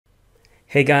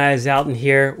Hey guys, Alton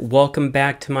here. Welcome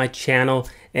back to my channel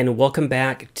and welcome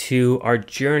back to our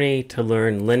journey to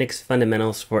learn Linux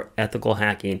fundamentals for ethical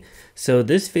hacking. So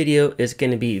this video is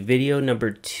going to be video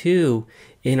number 2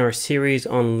 in our series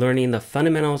on learning the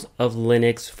fundamentals of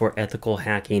Linux for ethical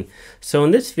hacking. So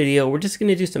in this video, we're just going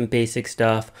to do some basic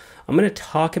stuff. I'm going to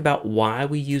talk about why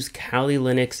we use Kali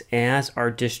Linux as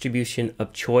our distribution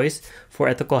of choice for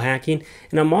ethical hacking.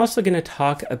 And I'm also going to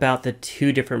talk about the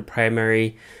two different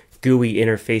primary GUI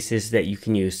interfaces that you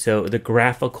can use. So the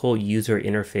graphical user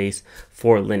interface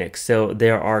for Linux. So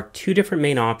there are two different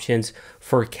main options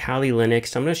for Kali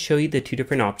Linux. I'm going to show you the two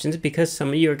different options because some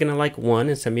of you are going to like one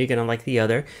and some of you are going to like the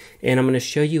other. And I'm going to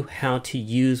show you how to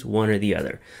use one or the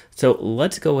other. So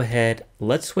let's go ahead,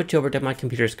 let's switch over to my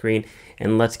computer screen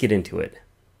and let's get into it.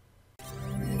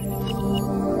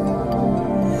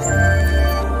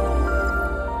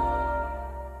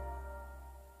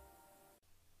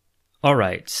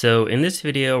 Alright, so in this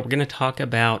video, we're going to talk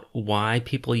about why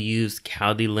people use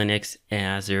Kali Linux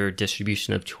as their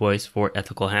distribution of choice for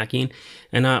ethical hacking.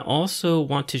 And I also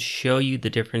want to show you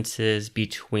the differences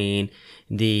between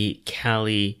the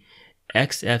Kali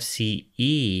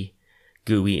XFCE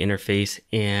GUI interface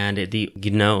and the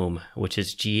GNOME, which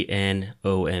is GNOME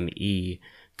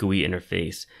GUI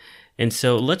interface. And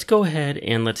so let's go ahead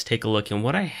and let's take a look. And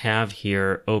what I have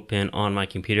here open on my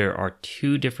computer are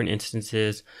two different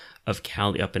instances of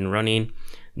Kali up and running.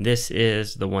 This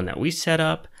is the one that we set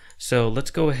up. So let's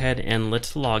go ahead and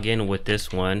let's log in with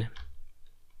this one.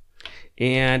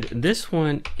 And this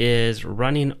one is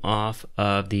running off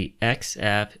of the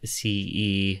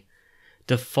XFCE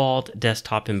default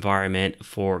desktop environment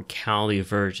for Kali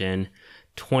version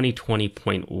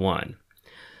 2020.1.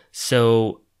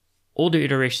 So older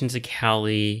iterations of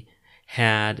Kali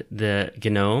had the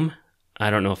GNOME. I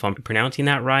don't know if I'm pronouncing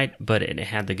that right, but it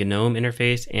had the GNOME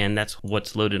interface, and that's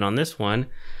what's loaded on this one.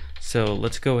 So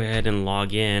let's go ahead and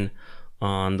log in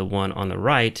on the one on the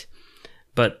right.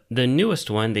 But the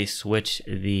newest one, they switched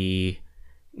the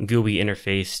GUI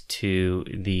interface to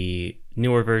the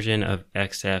newer version of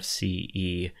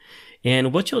XFCE.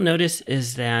 And what you'll notice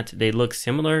is that they look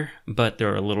similar, but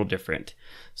they're a little different.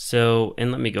 So,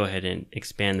 and let me go ahead and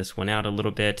expand this one out a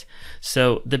little bit.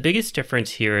 So the biggest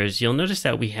difference here is you'll notice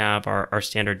that we have our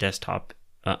standard desktop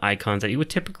icons that you would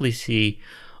typically see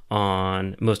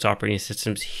on most operating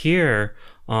systems. Here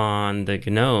on the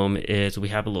GNOME is we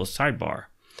have a little sidebar.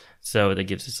 So that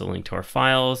gives us a link to our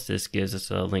files. This gives us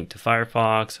a link to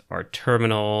Firefox, our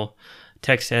terminal,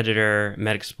 text editor,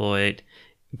 Metasploit,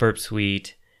 Burp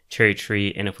Suite, Cherry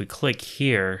Tree, and if we click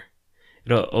here,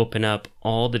 it'll open up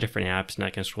all the different apps and I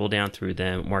can scroll down through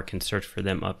them or I can search for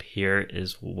them up here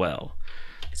as well.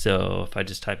 So if I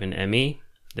just type in ME,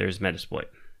 there's Metasploit.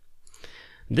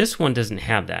 This one doesn't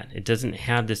have that. It doesn't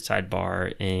have this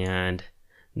sidebar and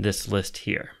this list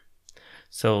here.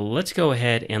 So let's go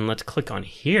ahead and let's click on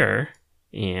here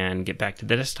and get back to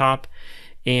the desktop.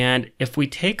 And if we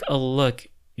take a look,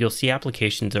 you'll see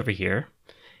applications over here.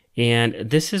 And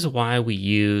this is why we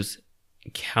use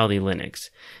Kali Linux,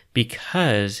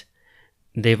 because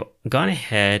they've gone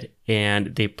ahead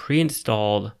and they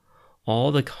pre-installed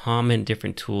all the common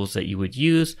different tools that you would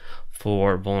use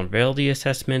for vulnerability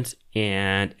assessments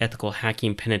and ethical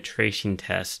hacking penetration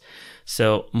tests.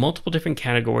 So multiple different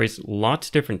categories, lots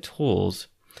of different tools.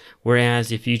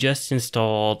 Whereas if you just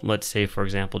installed, let's say, for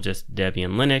example, just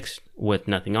Debian Linux with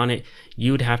nothing on it,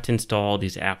 you would have to install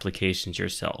these applications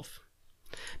yourself.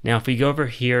 Now, if we go over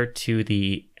here to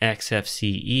the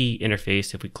XFCE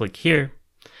interface, if we click here,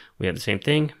 we have the same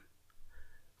thing.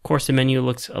 Of course, the menu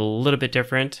looks a little bit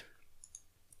different.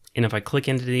 And if I click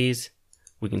into these,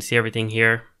 we can see everything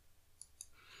here.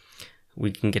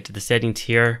 We can get to the settings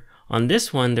here. On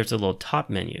this one, there's a little top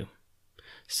menu.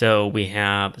 So we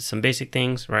have some basic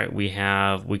things, right? We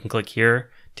can click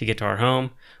here to get to our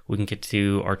home. We can get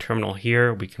to our terminal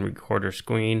here. We can record our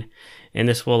screen. And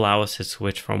this will allow us to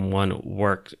switch from one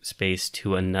workspace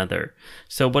to another.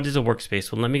 So what is a workspace?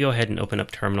 Well, let me go ahead and open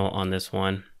up terminal on this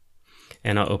one.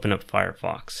 And I'll open up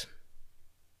Firefox.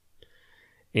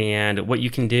 And what you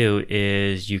can do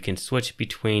is you can switch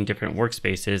between different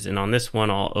workspaces. And on this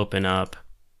one, I'll open up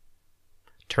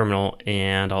terminal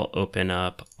and I'll open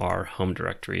up our home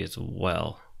directory as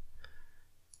well.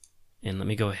 And let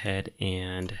me go ahead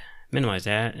and minimize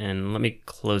that and let me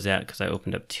close that because I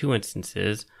opened up two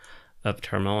instances of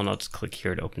terminal and I'll just click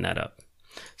here to open that up.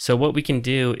 So what we can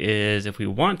do is if we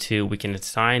want to, we can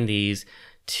assign these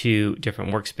to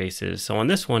different workspaces. So on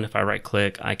this one, if I right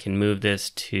click, I can move this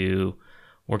to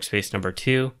workspace number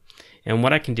 2. And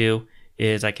what I can do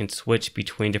is I can switch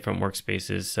between different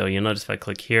workspaces. So you'll notice if I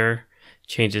click here,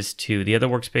 changes to the other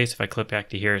workspace. If I click back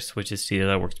to here, it switches to the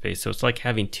other workspace. So it's like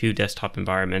having two desktop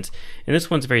environments. And this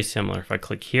one's very similar. If I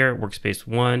click here, workspace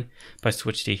 1, if I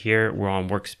switch to here, we're on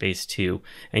workspace 2.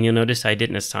 And you'll notice I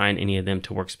didn't assign any of them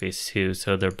to workspace 2,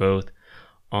 so they're both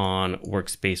on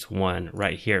workspace 1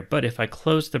 right here. But if I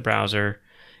close the browser,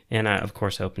 and I, of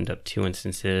course, opened up 2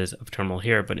 instances of terminal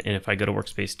here, and if I go to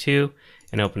workspace 2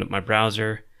 and open up my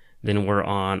browser, then we're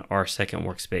on our second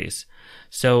workspace.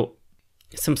 So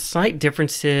some slight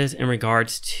differences in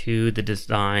regards to the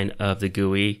design of the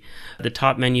GUI. The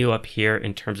top menu up here,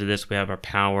 in terms of this, we have our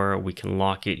power. We can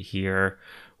lock it here.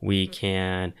 We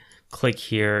can click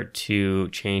here to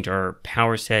change our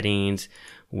power settings.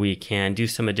 We can do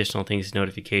some additional things,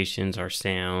 notifications, our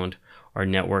sound, our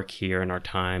network here, and our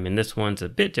time. And this one's a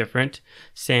bit different.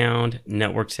 Sound,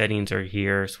 network settings are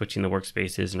here, switching the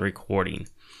workspaces, and recording.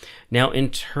 Now, in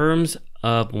terms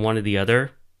of one or the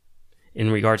other, in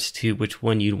regards to which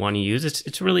one you'd want to use,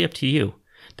 it's really up to you.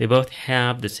 They both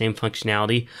have the same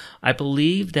functionality. I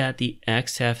believe that the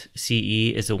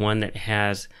XFCE is the one that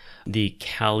has the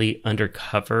Kali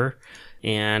Undercover.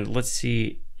 And let's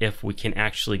see if we can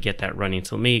actually get that running.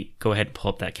 So let me go ahead and pull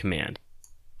up that command.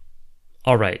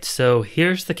 All right, so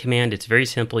here's the command. It's very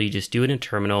simple. You just do it in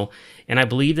terminal. And I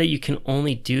believe that you can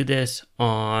only do this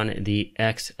on the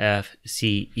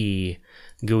XFCE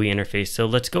GUI interface. So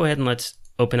let's go ahead and let's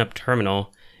open up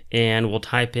terminal, and we'll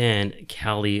type in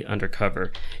Kali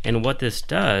Undercover. And what this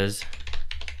does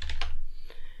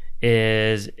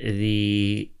is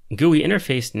the GUI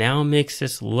interface now makes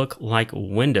this look like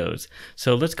Windows.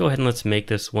 So let's go ahead and let's make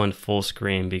this one full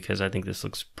screen, because I think this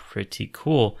looks pretty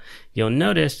cool. You'll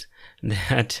notice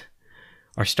that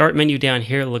our start menu down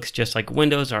here looks just like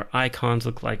Windows. Our icons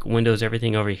look like Windows.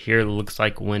 Everything over here looks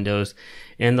like Windows.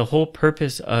 And the whole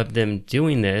purpose of them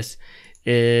doing this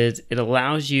is it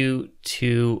allows you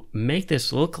to make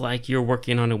this look like you're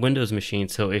working on a Windows machine.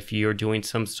 So if you're doing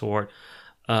some sort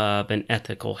of an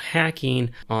ethical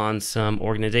hacking on some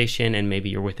organization, and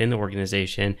maybe you're within the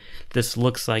organization, this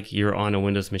looks like you're on a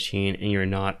Windows machine and you're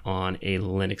not on a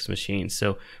Linux machine.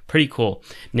 So pretty cool.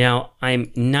 Now, I'm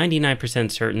 99%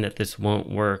 certain that this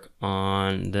won't work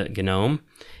on the GNOME,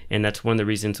 and that's one of the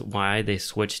reasons why they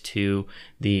switched to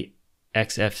the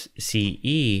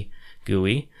XFCE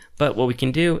GUI. But what we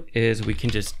can do is we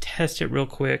can just test it real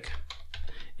quick.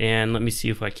 And let me see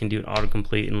if I can do an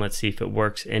autocomplete, and let's see if it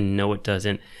works. And no, it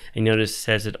doesn't. And notice it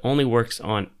says it only works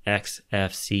on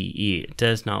XFCE. It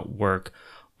does not work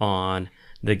on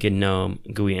the GNOME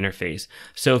GUI interface.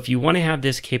 So if you want to have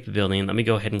this capability, and let me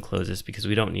go ahead and close this because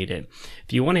we don't need it.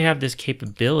 If you want to have this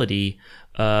capability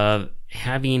of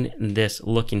having this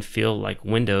look and feel like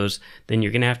Windows, then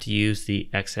you're going to have to use the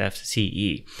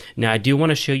XFCE. Now, I do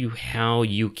want to show you how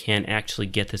you can actually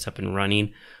get this up and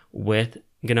running with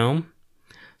GNOME.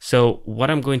 So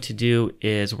what I'm going to do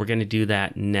is we're going to do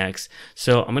that next.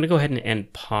 So I'm going to go ahead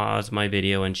and pause my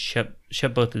video and shut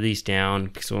both of these down,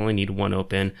 because we only need one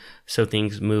open so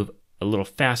things move a little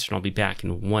faster, and I'll be back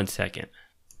in 1 second.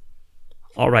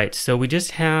 All right, so we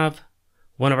just have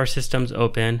one of our systems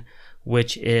open,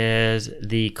 which is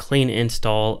the clean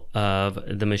install of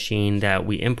the machine that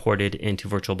we imported into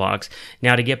VirtualBox.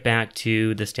 Now, to get back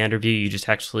to the standard view, you just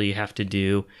actually have to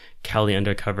do Kali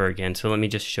Undercover again. So let me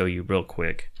just show you real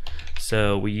quick.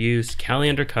 So we use Kali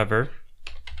Undercover,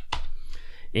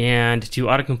 and to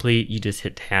autocomplete, you just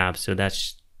hit tab. So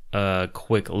that's a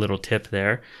quick little tip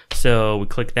there. So we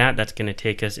click that, that's going to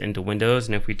take us into Windows.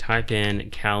 And if we type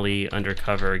in Kali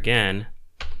Undercover again,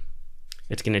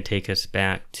 it's going to take us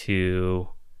back to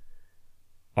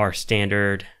our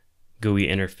standard GUI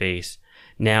interface.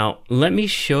 Now, let me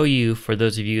show you, for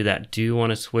those of you that do want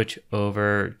to switch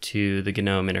over to the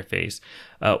GNOME interface.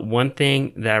 One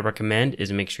thing that I recommend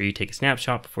is make sure you take a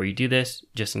snapshot before you do this,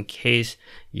 just in case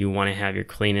you want to have your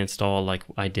clean install like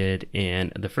I did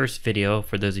in the first video.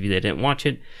 For those of you that didn't watch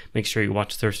it, make sure you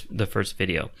watch the first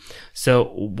video. So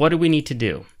what do we need to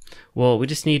do? Well, we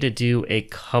just need to do a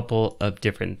couple of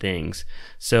different things.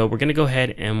 So we're going to go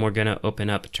ahead and we're going to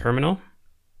open up a terminal.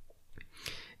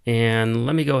 And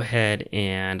let me go ahead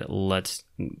and let's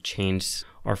change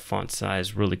our font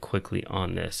size really quickly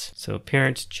on this. So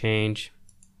appearance change,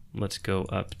 let's go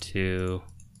up to,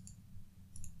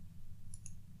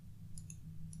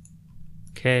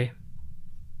 okay.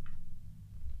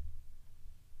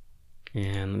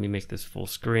 And let me make this full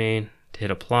screen to hit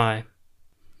apply.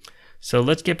 So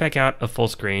let's get back out of full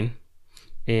screen,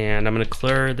 and I'm going to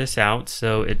clear this out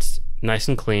so it's nice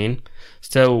and clean.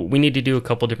 So we need to do a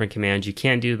couple different commands. You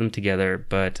can't do them together,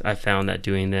 but I found that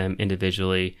doing them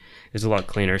individually is a lot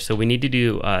cleaner. So we need to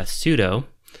do sudo,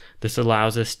 This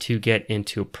allows us to get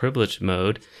into privileged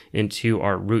mode, into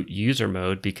our root user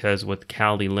mode, because with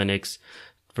Kali Linux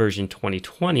version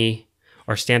 2020,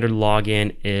 our standard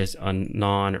login is a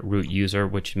non-root user,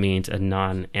 which means a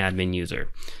non-admin user.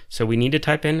 So we need to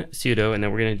type in sudo, and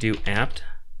then we're going to do apt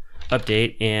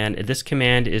update, and this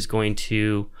command is going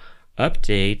to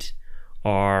update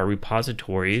our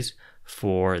repositories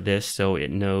for this, so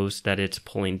it knows that it's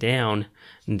pulling down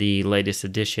the latest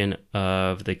edition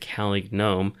of the Kali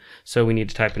GNOME. So we need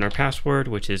to type in our password,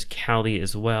 which is Kali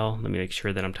as well. Let me make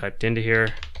sure that I'm typed into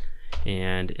here,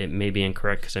 and it may be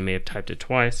incorrect because I may have typed it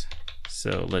twice.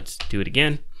 So let's do it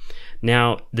again.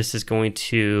 Now this is going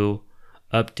to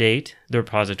update the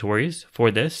repositories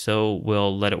for this, so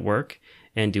we'll let it work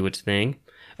and do its thing.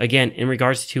 Again, in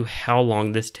regards to how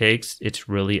long this takes, it's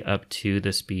really up to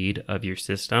the speed of your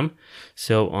system.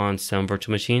 So on some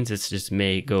virtual machines, this just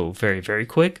may go very, very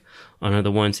quick. On other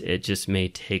ones, it just may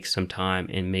take some time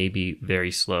and may be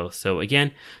very slow. So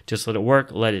again, just let it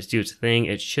work, let it do its thing.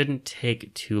 It shouldn't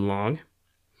take too long.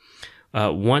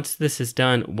 Once this is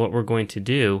done, what we're going to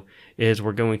do is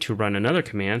we're going to run another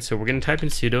command. So we're going to type in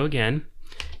sudo again,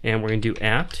 and we're going to do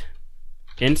apt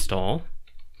install,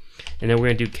 and then we're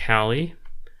going to do Kali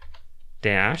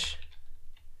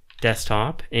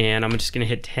desktop, and I'm just going to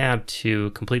hit tab to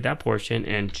complete that portion,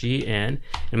 and GN, and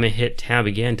I'm going to hit tab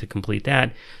again to complete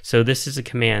that. So this is a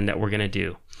command that we're going to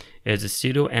do. It's a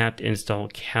sudo apt install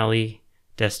Kali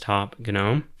desktop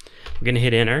GNOME. We're going to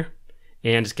hit enter,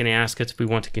 and it's going to ask us if we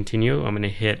want to continue. I'm going to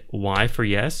hit Y for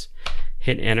yes,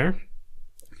 hit enter,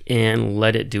 and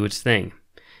let it do its thing.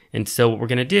 And so what we're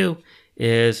going to do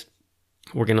is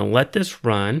we're going to let this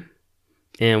run,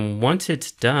 and once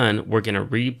it's done, we're going to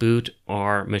reboot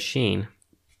our machine.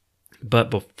 But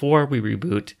before we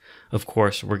reboot, of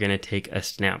course, we're going to take a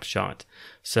snapshot.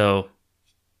 So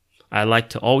I like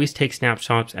to always take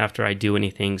snapshots after I do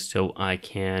anything so I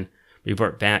can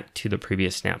revert back to the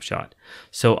previous snapshot.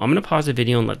 So I'm going to pause the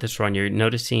video and let this run. You're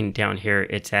noticing down here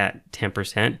it's at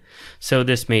 10%. So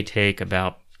this may take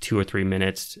about 2 or 3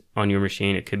 minutes on your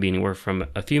machine. It could be anywhere from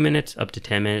a few minutes up to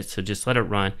 10 minutes. So just let it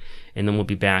run, and then we'll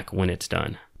be back when it's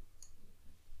done.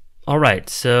 All right,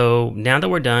 so now that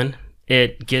we're done,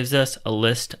 it gives us a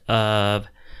list of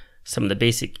some of the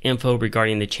basic info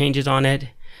regarding the changes on it.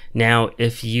 Now,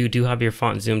 if you do have your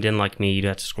font zoomed in like me, you'd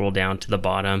have to scroll down to the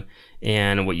bottom,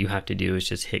 and what you have to do is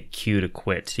just hit Q to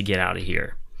quit to get out of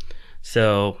here.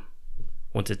 So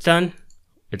once it's done,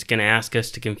 it's going to ask us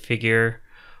to configure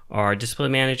our display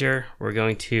manager. We're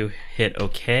going to hit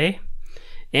OK,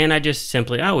 and I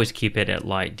always keep it at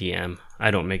light DM. I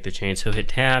don't make the change. So hit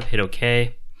tab, hit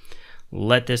OK,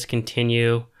 let this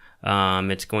continue.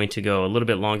 It's going to go a little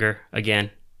bit longer.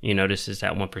 Again, you notice it's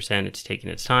at 1%, it's taking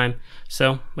its time.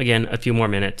 So again, a few more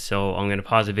minutes. So I'm going to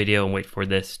pause the video and wait for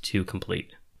this to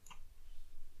complete.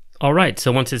 All right,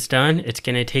 so once it's done, it's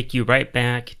going to take you right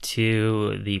back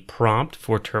to the prompt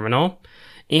for terminal.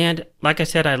 And like I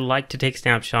said, I like to take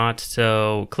snapshots.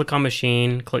 So click on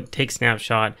machine, click take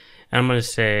snapshot, and I'm going to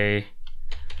say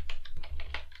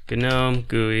GNOME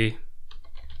GUI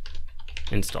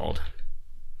installed.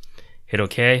 Hit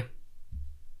OK,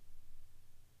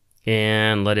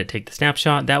 and let it take the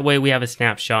snapshot. That way we have a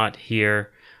snapshot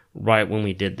here right when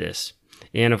we did this.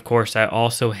 And of course,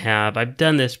 I've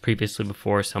done this previously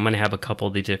before, so I'm going to have a couple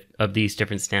of these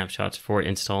different snapshots for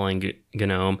installing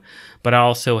GNOME, but I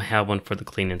also have one for the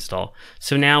clean install.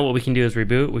 So now what we can do is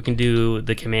reboot. We can do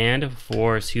the command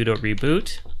for sudo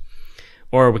reboot,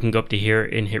 or we can go up to here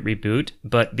and hit reboot.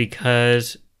 But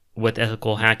because with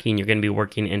ethical hacking, you're going to be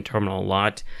working in terminal a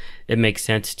lot, it makes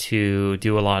sense to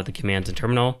do a lot of the commands in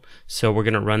terminal. So we're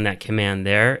going to run that command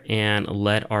there and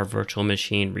let our virtual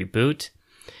machine reboot.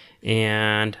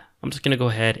 And I'm just going to go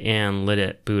ahead and let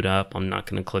it boot up. I'm not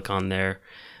going to click on there.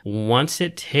 Once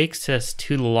it takes us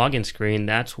to the login screen,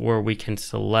 that's where we can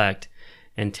select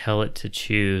and tell it to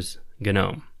choose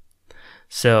GNOME.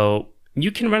 So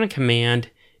you can run a command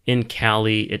in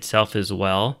Kali itself as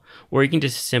well, or you can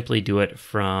just simply do it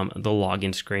from the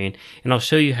login screen. And I'll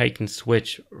show you how you can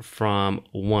switch from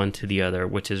one to the other,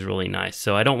 which is really nice.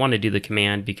 So I don't want to do the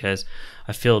command because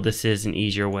I feel this is an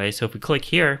easier way. So if we click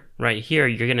here, right here,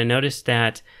 you're going to notice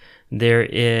that there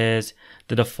is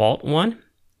the default one,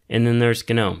 and then there's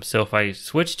GNOME. So if I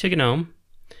switch to GNOME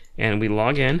and we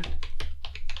log in,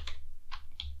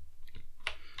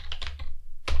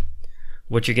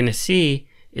 what you're going to see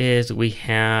is we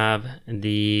have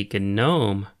the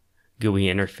GNOME GUI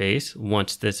interface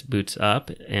once this boots up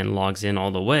and logs in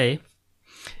all the way.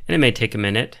 And it may take a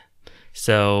minute.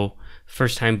 So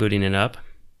first time booting it up.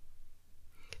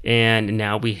 And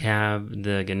now we have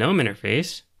the GNOME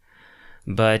interface.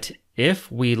 But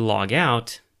if we log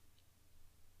out,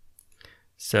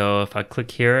 so if I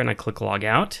click here and I click log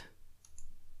out,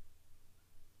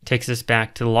 it takes us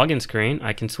back to the login screen.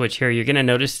 I can switch here. You're going to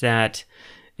notice that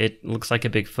it looks like a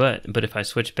big foot, but if I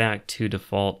switch back to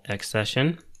default X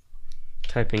session,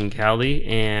 type in Kali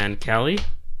and Kali,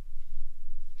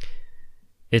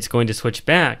 it's going to switch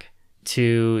back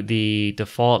to the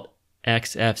default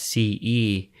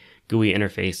XFCE GUI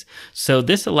interface. So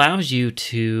this allows you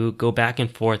to go back and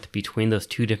forth between those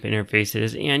two different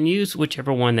interfaces and use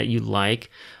whichever one that you like.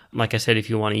 Like I said, if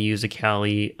you want to use a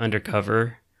Kali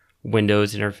Undercover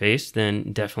Windows interface,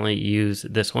 then definitely use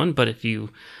this one. But if you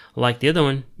like the other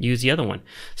one, use the other one.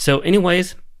 So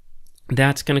anyways,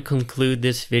 that's going to conclude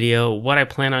this video. What I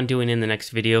plan on doing in the next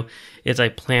video is I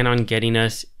plan on getting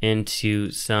us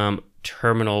into some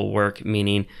terminal work,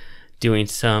 meaning doing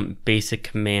some basic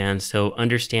commands. So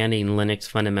understanding Linux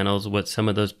fundamentals with some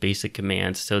of those basic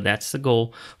commands. So that's the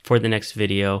goal for the next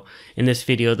video. In this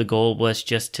video, the goal was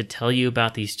just to tell you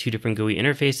about these two different GUI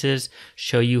interfaces,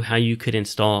 show you how you could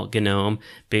install GNOME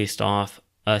based off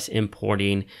us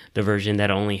importing the version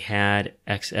that only had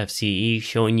XFCE,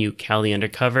 showing you Kali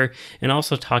Undercover, and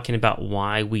also talking about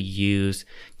why we use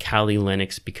Kali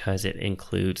Linux, because it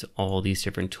includes all these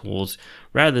different tools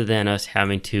rather than us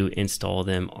having to install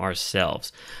them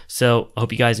ourselves. So I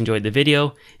hope you guys enjoyed the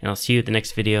video, and I'll see you at the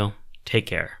next video. Take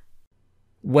care.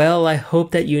 Well, I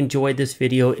hope that you enjoyed this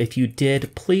video. If you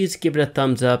did, please give it a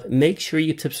thumbs up. Make sure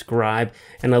you subscribe,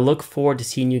 and I look forward to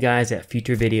seeing you guys at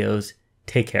future videos.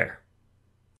 Take care.